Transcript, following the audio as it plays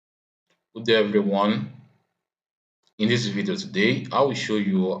Good day everyone. In this video today, I will show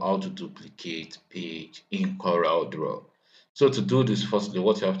you how to duplicate page in CorelDraw. So to do this, firstly,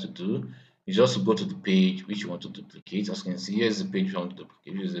 what you have to do is just to go to the page which you want to duplicate. As you can see, here's the page you want to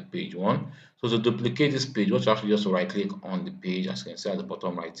duplicate. This is the page one. So to duplicate this page, what you have to do is just right click on the page, as you can see at the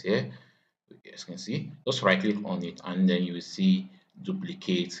bottom right here. As you can see, just right click on it and then you will see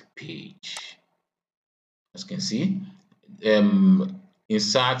duplicate page. As you can see,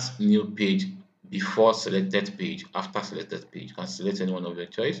 insert new page before selected page, after selected page. You can select any one of your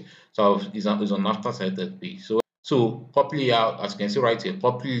choice. So it's on after selected page. So copy layer, as you can see right here,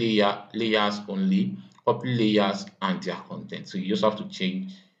 copy layers only, copy layers and their content. So you just have to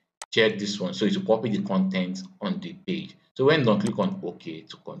check this one. So you to copy the content on the page. So when done, click on OK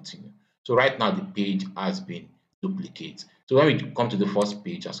to continue. So right now the page has been duplicated. So when we come to the first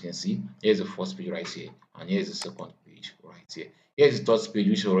page, as you can see, here's the first page right here, and here's the second page right here. Here's the third page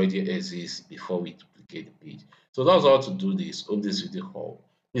which already exists before we duplicate the page. So that's how to do this. Hope this video helped.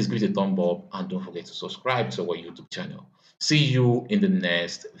 Please give it a thumb up and don't forget to subscribe to our YouTube channel. See you in the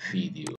next video.